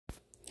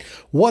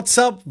What's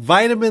up,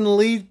 Vitamin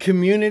Lead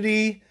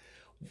community?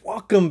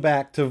 Welcome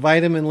back to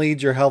Vitamin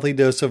Lead, your healthy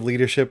dose of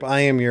leadership. I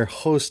am your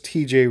host,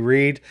 TJ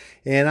Reed,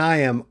 and I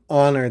am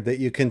honored that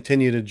you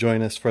continue to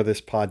join us for this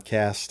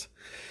podcast.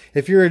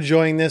 If you're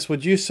enjoying this,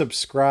 would you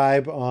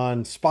subscribe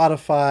on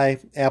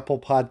Spotify, Apple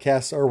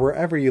Podcasts, or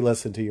wherever you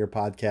listen to your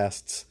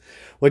podcasts?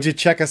 Would you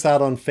check us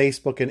out on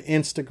Facebook and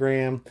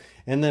Instagram?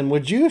 And then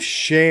would you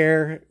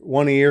share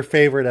one of your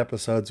favorite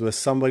episodes with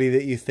somebody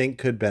that you think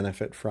could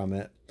benefit from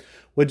it?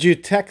 Would you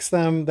text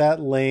them that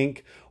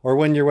link, or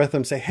when you're with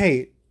them, say,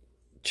 hey,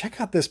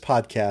 check out this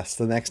podcast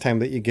the next time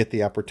that you get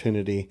the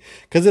opportunity?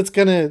 Because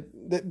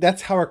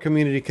that's how our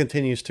community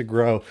continues to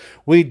grow.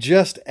 We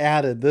just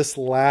added this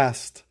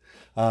last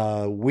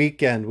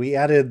weekend, we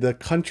added the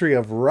country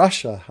of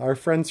Russia. Our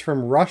friends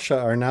from Russia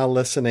are now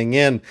listening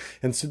in.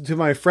 And so to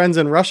my friends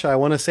in Russia, I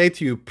want to say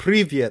to you,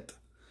 Privyet.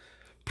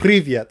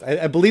 Privyet.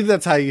 I believe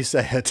that's how you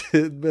say it.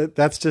 But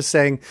that's just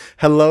saying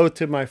hello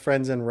to my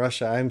friends in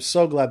Russia. I'm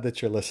so glad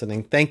that you're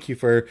listening. Thank you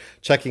for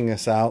checking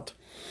us out.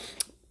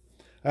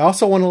 I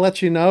also want to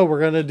let you know we're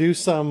going to do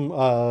some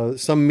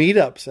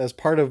meetups as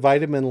part of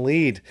Vitamin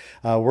Lead.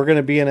 We're going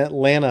to be in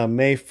Atlanta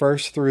May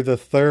 1st through the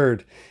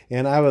 3rd.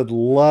 And I would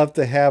love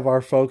to have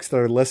our folks that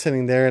are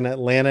listening there in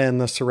Atlanta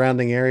and the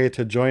surrounding area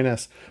to join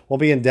us. We'll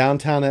be in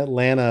downtown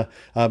Atlanta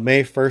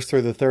May 1st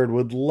through the 3rd.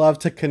 Would love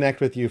to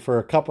connect with you for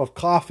a cup of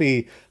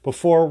coffee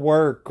before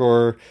work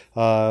or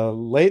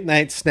late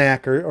night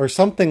snack or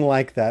something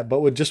like that. But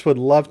would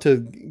love to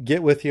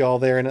get with you all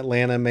there in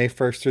Atlanta May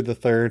 1st through the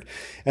 3rd.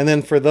 And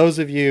then for those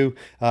of you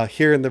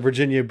here in the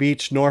Virginia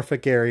Beach,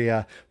 Norfolk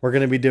area, we're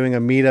going to be doing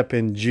a meetup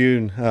in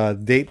June.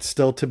 Date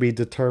still to be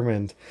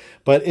determined.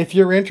 But if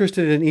you're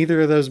interested in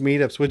either of those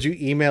meetups, would you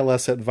email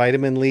us at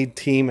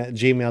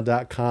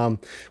vitaminleadteam@gmail.com?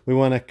 We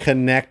want to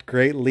connect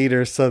great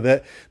leaders so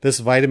that this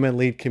Vitamin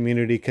Lead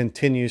community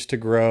continues to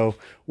grow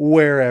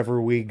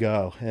wherever we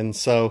go. And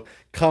so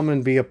come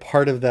and be a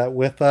part of that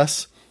with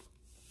us.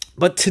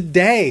 But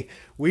today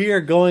we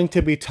are going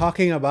to be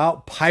talking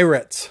about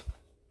pirates.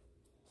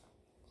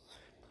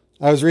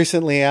 I was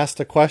recently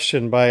asked a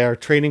question by our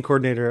training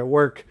coordinator at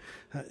work.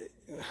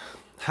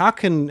 How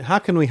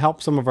can we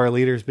help some of our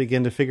leaders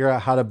begin to figure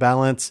out how to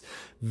balance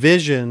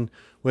vision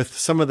with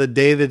some of the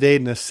day-to-day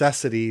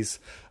necessities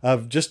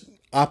of just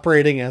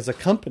operating as a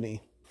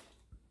company?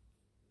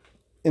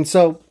 And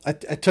so I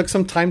took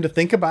some time to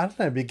think about it,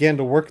 and I began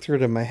to work through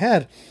it in my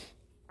head.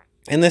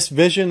 And this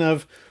vision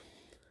of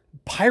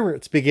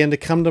pirates began to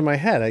come to my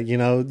head.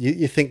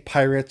 You think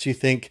pirates, you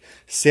think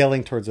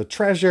sailing towards a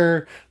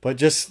treasure, but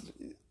just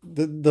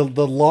the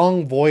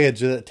long voyage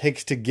that it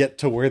takes to get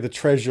to where the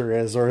treasure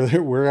is or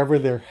wherever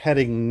they're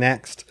heading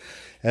next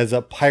as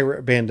a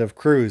pirate band of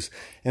crews.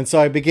 And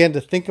so I began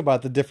to think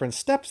about the different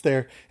steps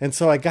there. And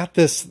so I got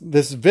this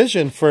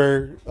vision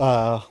for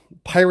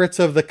Pirates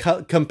of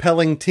the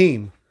Compelling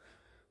Team.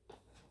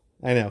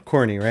 I know,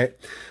 corny, right?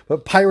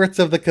 But Pirates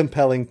of the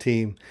Compelling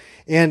Team.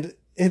 And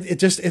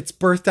it's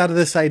birthed out of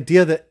this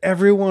idea that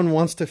everyone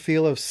wants to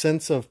feel a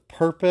sense of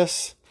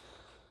purpose,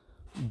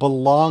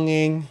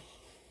 belonging,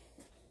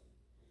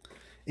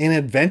 and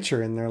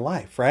adventure in their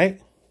life, right?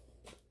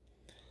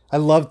 I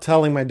love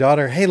telling my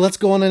daughter, hey, let's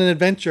go on an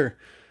adventure.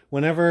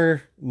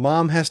 Whenever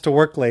mom has to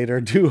work late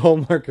or do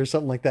homework or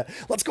something like that,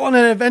 let's go on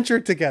an adventure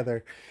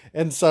together.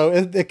 And so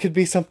it could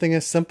be something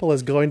as simple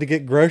as going to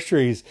get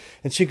groceries.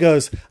 And she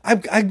goes,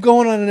 I'm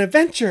going on an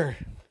adventure.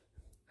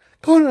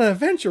 Going on an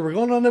adventure. We're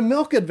going on a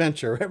milk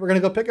adventure, right? We're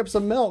going to go pick up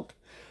some milk.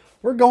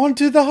 We're going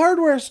to the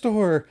hardware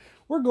store.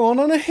 We're going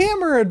on a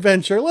hammer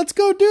adventure. Let's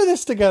go do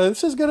this together.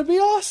 This is going to be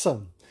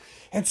awesome.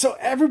 And so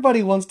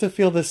everybody wants to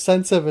feel this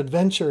sense of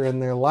adventure in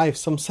their life,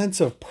 some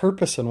sense of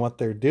purpose in what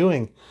they're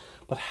doing.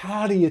 But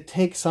how do you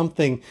take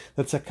something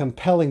that's a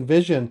compelling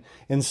vision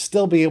and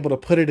still be able to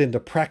put it into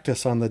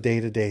practice on the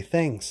day-to-day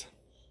things?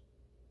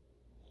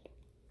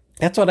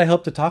 That's what I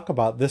hope to talk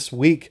about this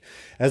week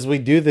as we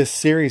do this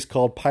series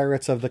called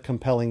Pirates of the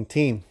Compelling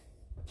Team.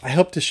 I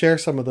hope to share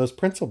some of those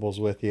principles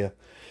with you.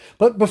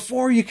 But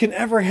before you can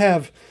ever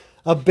have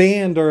a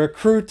band or a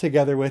crew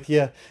together with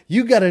you,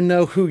 you got to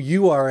know who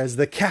you are as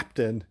the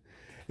captain.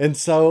 And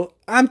so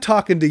I'm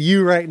talking to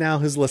you right now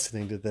who's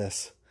listening to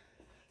this,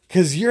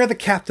 because you're the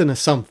captain of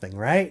something,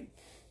 right?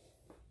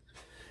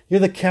 You're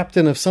the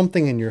captain of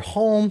something in your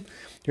home.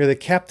 You're the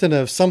captain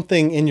of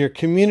something in your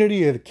community.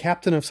 You're the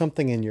captain of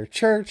something in your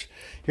church.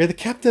 You're the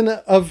captain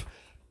of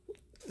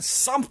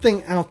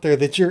something out there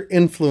that you're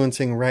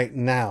influencing right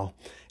now.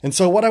 And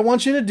so what I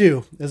want you to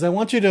do is I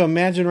want you to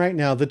imagine right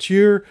now that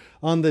you're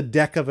on the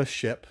deck of a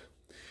ship.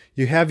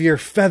 You have your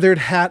feathered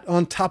hat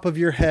on top of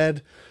your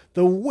head.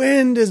 The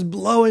wind is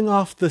blowing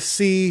off the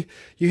sea.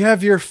 You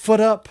have your foot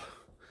up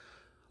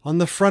on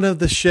the front of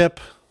the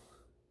ship.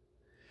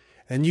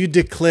 And you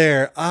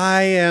declare,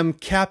 I am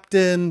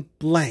Captain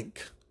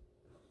Blank.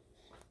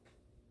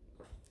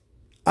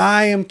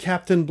 I am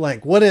Captain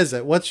Blank. What is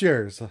it? What's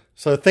yours?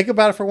 So think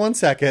about it for 1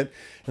 second.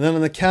 And then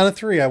on the count of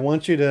 3, I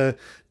want you to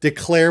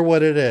declare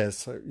what it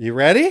is. You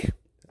ready?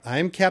 I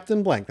am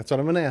Captain Blank. That's what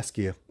I'm going to ask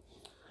you.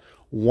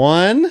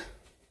 1.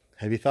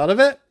 Have you thought of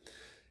it?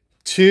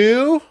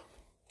 2,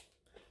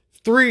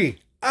 3.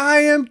 I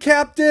am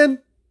captain.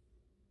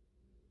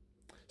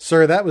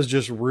 Sir, that was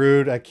just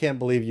rude. I can't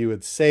believe you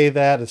would say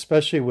that,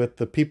 especially with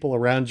the people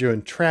around you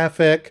in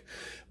traffic.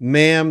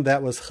 Ma'am,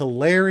 that was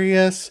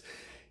hilarious.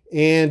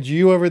 And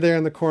you over there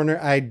in the corner,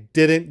 I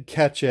didn't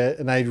catch it,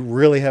 and I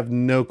really have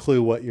no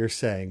clue what you're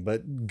saying,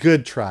 but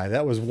good try.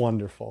 That was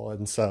wonderful.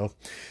 And so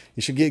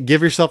you should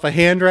give yourself a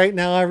hand right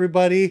now,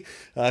 everybody.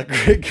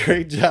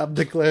 Great job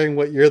declaring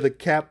what you're the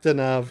captain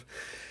of.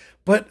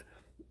 But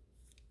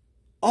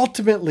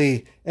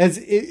ultimately,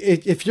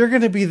 if you're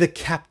going to be the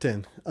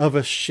captain of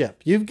a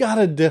ship, you've got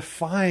to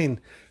define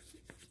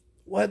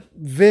what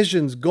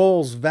visions,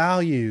 goals,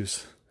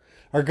 values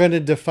are going to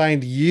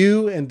define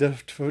you and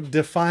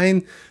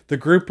define the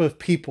group of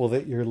people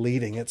that you're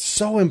leading. It's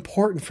so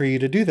important for you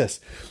to do this.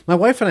 My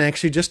wife and I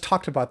actually just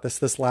talked about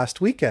this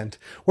last weekend.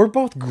 We're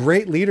both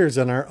great leaders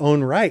in our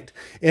own right.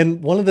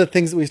 And one of the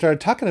things that we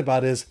started talking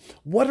about is,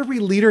 what are we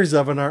leaders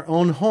of in our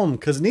own home?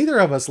 Because neither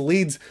of us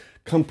leads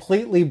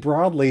completely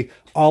broadly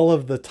all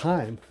of the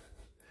time.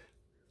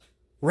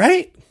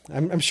 Right?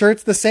 I'm sure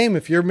it's the same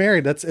if you're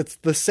married. It's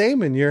the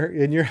same in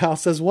your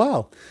house as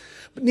well.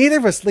 But neither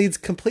of us leads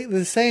completely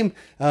the same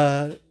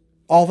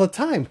all the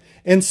time.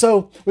 And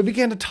so we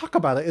began to talk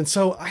about it. And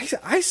so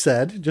I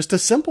said, just a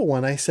simple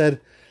one, I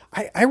said,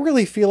 I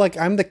really feel like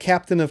I'm the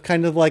captain of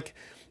kind of like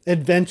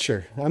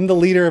adventure. I'm the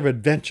leader of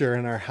adventure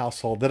in our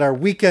household, that our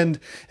weekend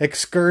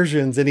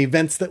excursions and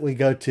events that we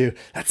go to,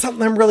 that's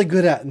something I'm really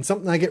good at and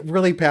something I get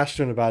really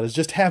passionate about, is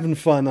just having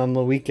fun on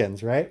the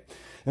weekends, right?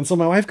 And so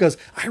my wife goes,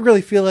 I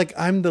really feel like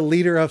I'm the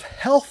leader of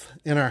health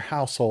in our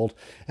household.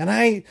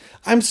 And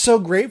I'm so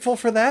grateful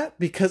for that,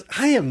 because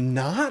I am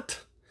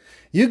not.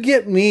 You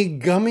get me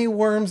gummy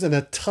worms and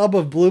a tub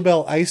of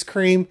Bluebell ice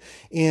cream,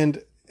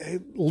 and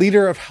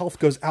leader of health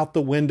goes out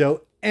the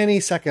window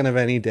any second of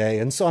any day.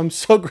 And so I'm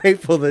so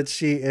grateful that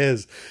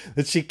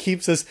she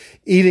keeps us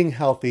eating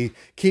healthy,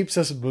 keeps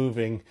us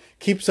moving,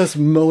 keeps us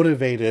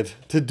motivated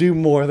to do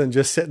more than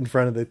just sit in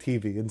front of the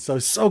TV. And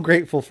so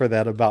grateful for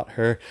that about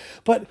her.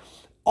 But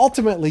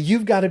ultimately,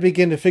 you've got to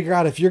begin to figure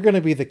out, if you're going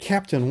to be the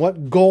captain,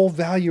 what goal,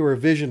 value, or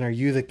vision are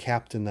you the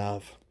captain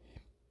of?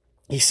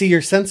 You see,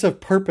 your sense of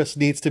purpose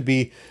needs to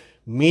be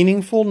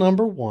meaningful,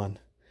 number one.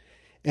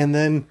 And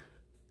then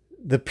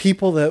the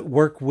people that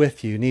work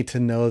with you need to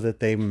know that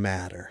they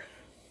matter.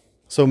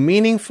 So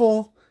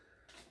meaningful,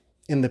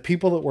 and the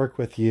people that work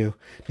with you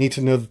need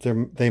to know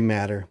that they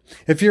matter.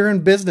 If you're in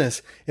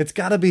business, it's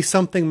got to be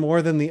something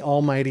more than the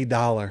almighty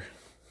dollar.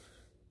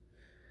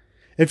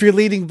 If you're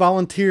leading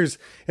volunteers,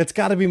 it's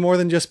got to be more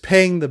than just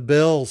paying the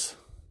bills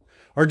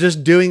or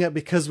just doing it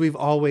because we've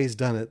always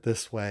done it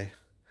this way.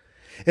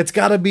 It's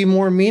got to be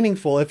more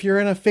meaningful. If you're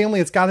in a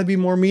family, it's got to be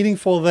more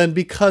meaningful than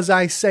because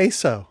I say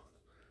so.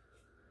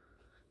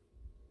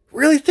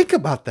 Really think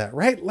about that,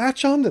 right?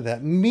 Latch onto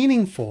that.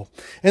 Meaningful.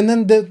 And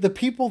then the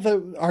people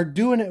that are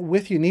doing it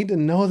with you need to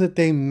know that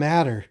they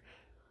matter.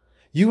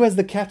 You as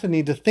the captain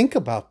need to think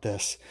about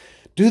this.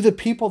 Do the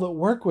people that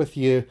work with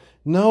you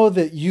know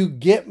that you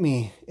get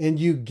me and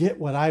you get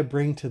what I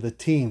bring to the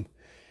team?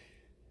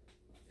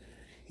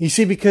 You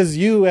see, because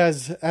you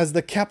as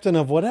the captain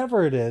of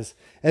whatever it is,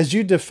 as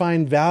you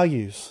define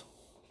values,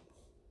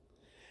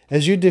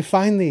 as you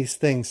define these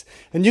things,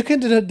 and you can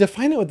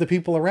define it with the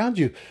people around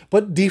you,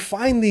 but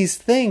define these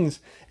things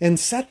and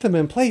set them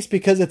in place,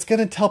 because it's going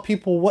to tell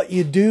people what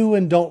you do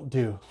and don't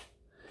do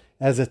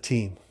as a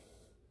team.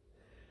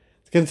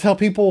 It's going to tell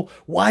people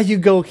why you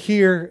go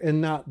here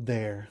and not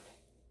there.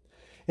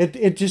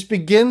 It just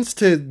begins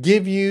to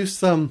give you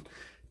some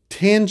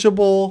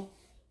tangible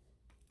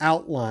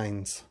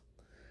outlines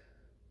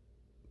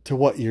to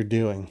what you're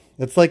doing.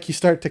 It's like you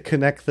start to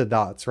connect the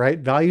dots, right?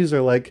 Values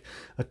are like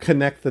a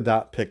connect the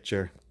dot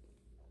picture.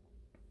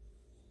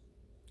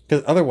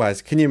 Because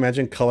otherwise, can you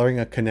imagine coloring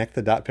a connect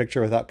the dot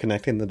picture without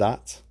connecting the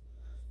dots?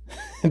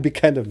 It'd be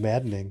kind of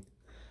maddening.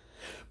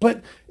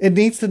 But it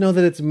needs to know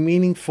that it's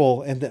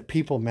meaningful and that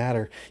people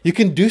matter. You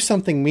can do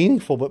something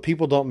meaningful, but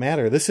people don't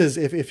matter. This is,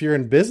 if you're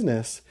in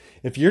business,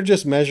 if you're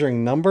just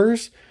measuring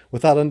numbers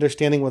without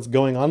understanding what's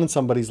going on in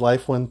somebody's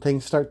life when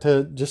things start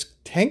to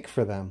just tank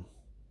for them.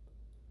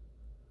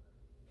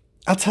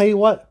 I'll tell you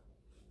what,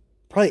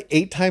 probably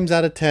 8 times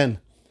out of 10,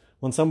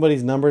 when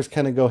somebody's numbers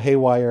kind of go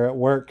haywire at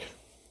work,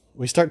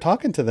 we start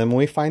talking to them and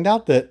we find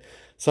out that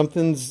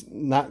something's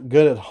not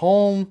good at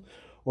home,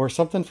 or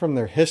something from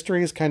their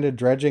history is kind of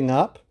dredging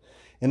up.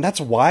 And that's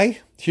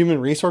why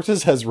human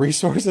resources has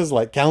resources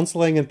like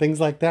counseling and things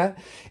like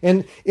that.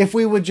 And if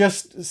we would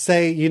just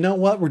say, you know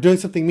what, we're doing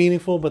something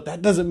meaningful, but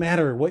that doesn't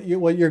matter what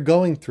you're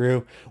going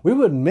through, we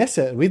would miss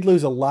it. We'd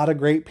lose a lot of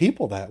great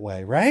people that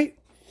way, right?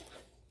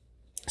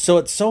 So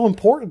it's so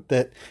important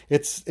that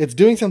it's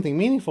doing something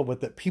meaningful, but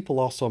that people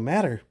also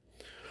matter.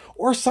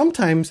 Or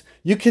sometimes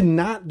you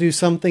cannot do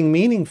something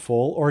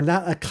meaningful or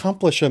not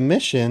accomplish a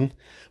mission,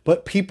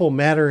 but people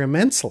matter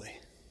immensely.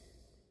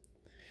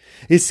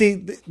 You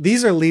see,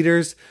 these are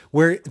leaders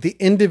where the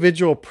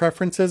individual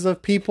preferences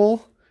of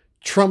people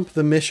trump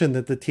the mission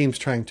that the team's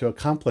trying to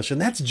accomplish.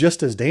 And that's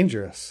just as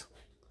dangerous.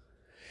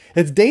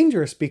 It's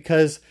dangerous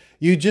because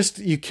you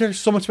care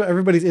so much about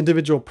everybody's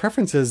individual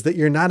preferences that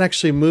you're not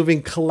actually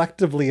moving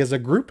collectively as a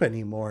group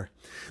anymore.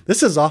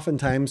 This is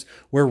oftentimes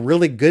where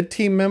really good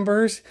team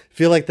members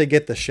feel like they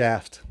get the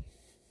shaft,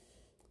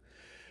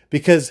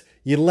 because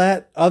you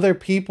let other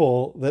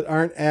people that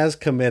aren't as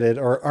committed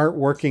or aren't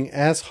working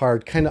as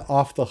hard kind of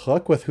off the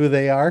hook with who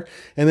they are.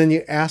 And then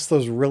you ask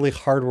those really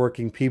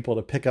hardworking people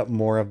to pick up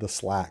more of the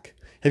slack.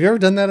 Have you ever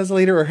done that as a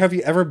leader, or have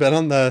you ever been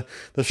on the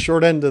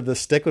short end of the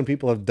stick when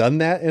people have done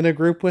that in a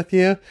group with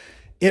you?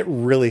 It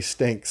really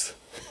stinks.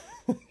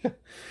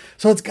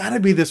 So it's got to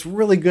be this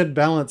really good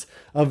balance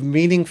of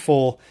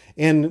meaningful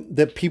and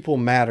that people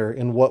matter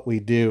in what we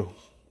do.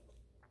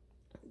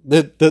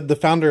 The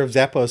founder of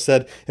Zappos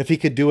said if he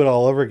could do it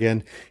all over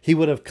again, he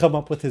would have come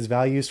up with his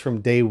values from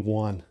day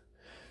one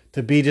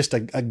to be just a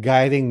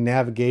guiding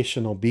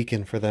navigational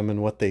beacon for them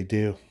in what they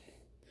do.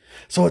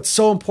 So it's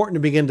so important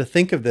to begin to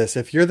think of this.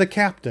 If you're the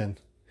captain,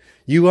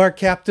 you are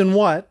Captain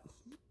what?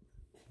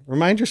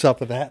 Remind yourself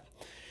of that.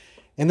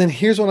 And then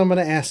here's what I'm going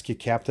to ask you,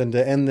 Captain,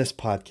 to end this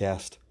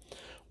podcast.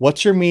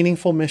 What's your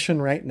meaningful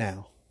mission right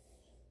now?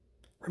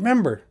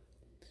 Remember,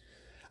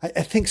 I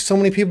think so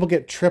many people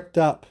get tripped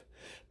up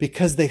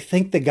because they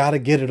think they got to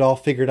get it all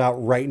figured out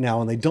right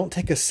now, and they don't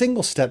take a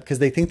single step because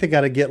they think they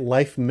got to get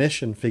life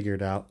mission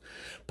figured out.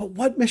 But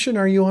what mission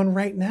are you on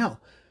right now?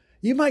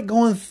 You might go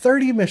on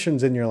 30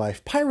 missions in your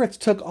life. Pirates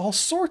took all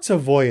sorts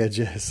of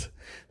voyages.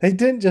 They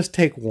didn't just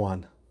take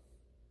one.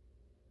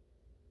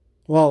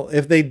 Well,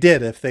 if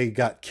they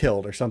got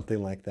killed or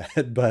something like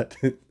that.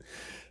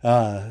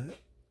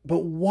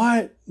 But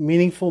what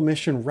meaningful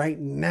mission right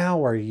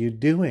now are you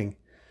doing?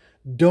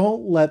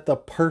 Don't let the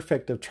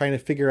perfect of trying to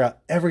figure out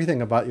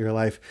everything about your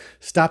life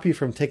stop you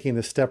from taking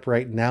the step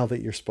right now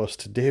that you're supposed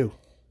to do.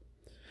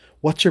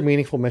 What's your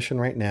meaningful mission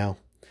right now?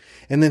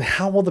 And then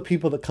how will the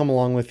people that come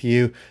along with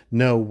you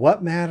know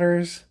what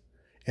matters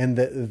and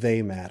that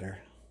they matter?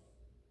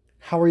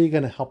 How are you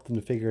going to help them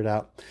to figure it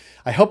out?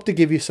 I hope to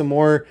give you some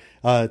more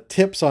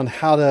tips on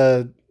how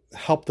to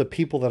help the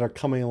people that are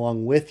coming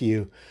along with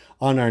you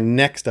on our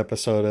next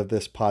episode of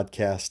this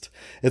podcast.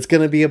 It's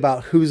going to be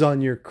about who's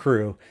on your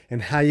crew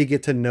and how you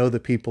get to know the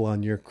people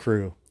on your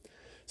crew.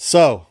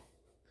 So,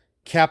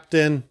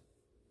 Captain,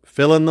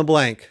 fill in the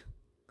blank.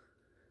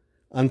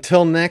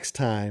 Until next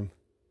time,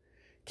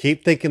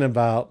 keep thinking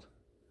about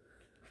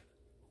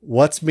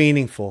what's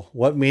meaningful.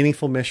 What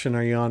meaningful mission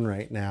are you on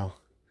right now?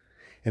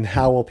 And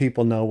how will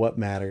people know what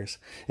matters?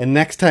 And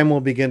next time we'll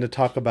begin to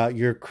talk about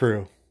your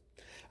crew.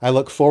 I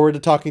look forward to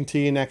talking to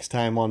you next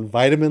time on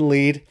Vitamin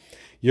Lead,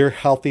 your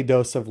healthy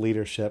dose of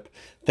leadership.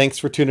 Thanks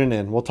for tuning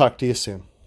in. We'll talk to you soon.